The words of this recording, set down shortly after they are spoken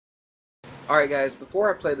Alright guys,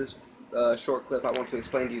 before I play this short clip, I want to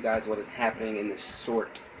explain to you guys what is happening in this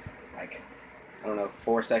short, like, I don't know,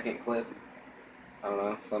 4-second clip. I don't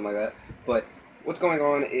know, something like that. But what's going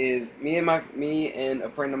on is me and a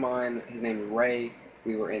friend of mine, his name is Ray,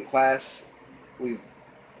 we were in class. We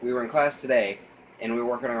were in class today, and we were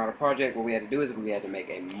working on a project. What we had to do is we had to make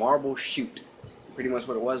a marble chute. Pretty much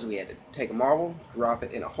what it was, we had to take a marble, drop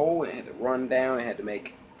it in a hole, and it had to run down. It had to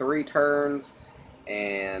make 3 turns,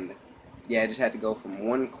 and yeah, it just had to go from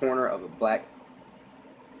one corner of a black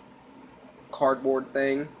cardboard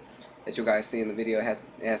thing that you guys see in the video. It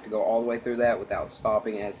has to go all the way through that without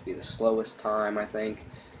stopping. It has to be the slowest time, I think.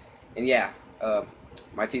 And yeah,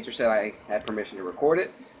 my teacher said I had permission to record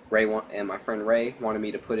it. And my friend Ray wanted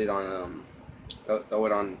me to put it on, throw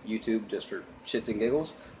it on YouTube just for shits and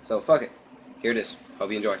giggles. So fuck it. Here it is.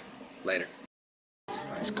 Hope you enjoy. Later.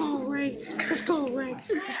 Let's go, Ray. Let's go, Ray.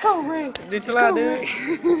 Let's go, Ray. Dude, chill out, dude.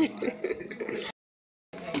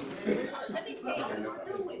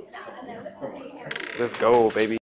 Let's go, baby.